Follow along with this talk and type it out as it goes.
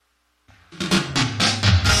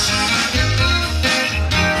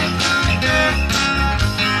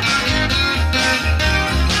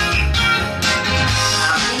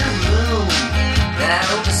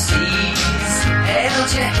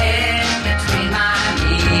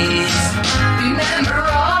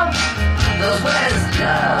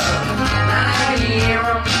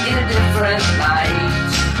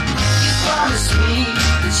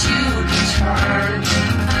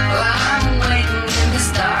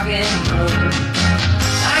and roll.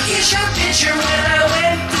 I kiss your picture when I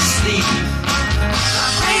went to sleep. I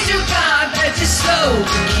pray to God that you slow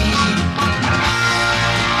the key.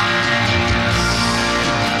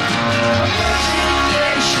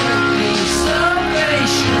 Patiently, so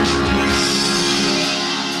patiently.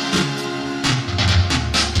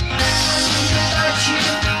 About you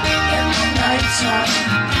in the nighttime,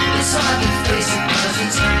 it's hard to face it because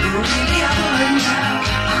it's really hard now.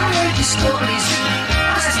 I heard your stories,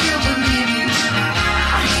 I still believe you.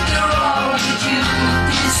 After all that you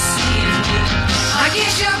deceive me, I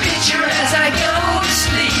kiss your picture as I go to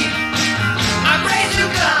sleep. I pray to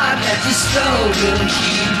God that you slow will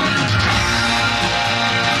keep.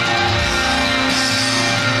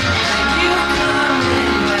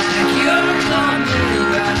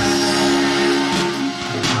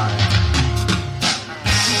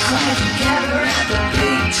 Together at the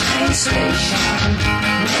big train station,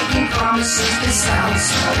 making promises that sound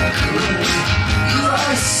so good. You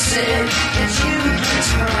always said that you'd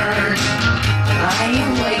return, but I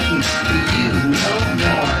ain't waiting for you no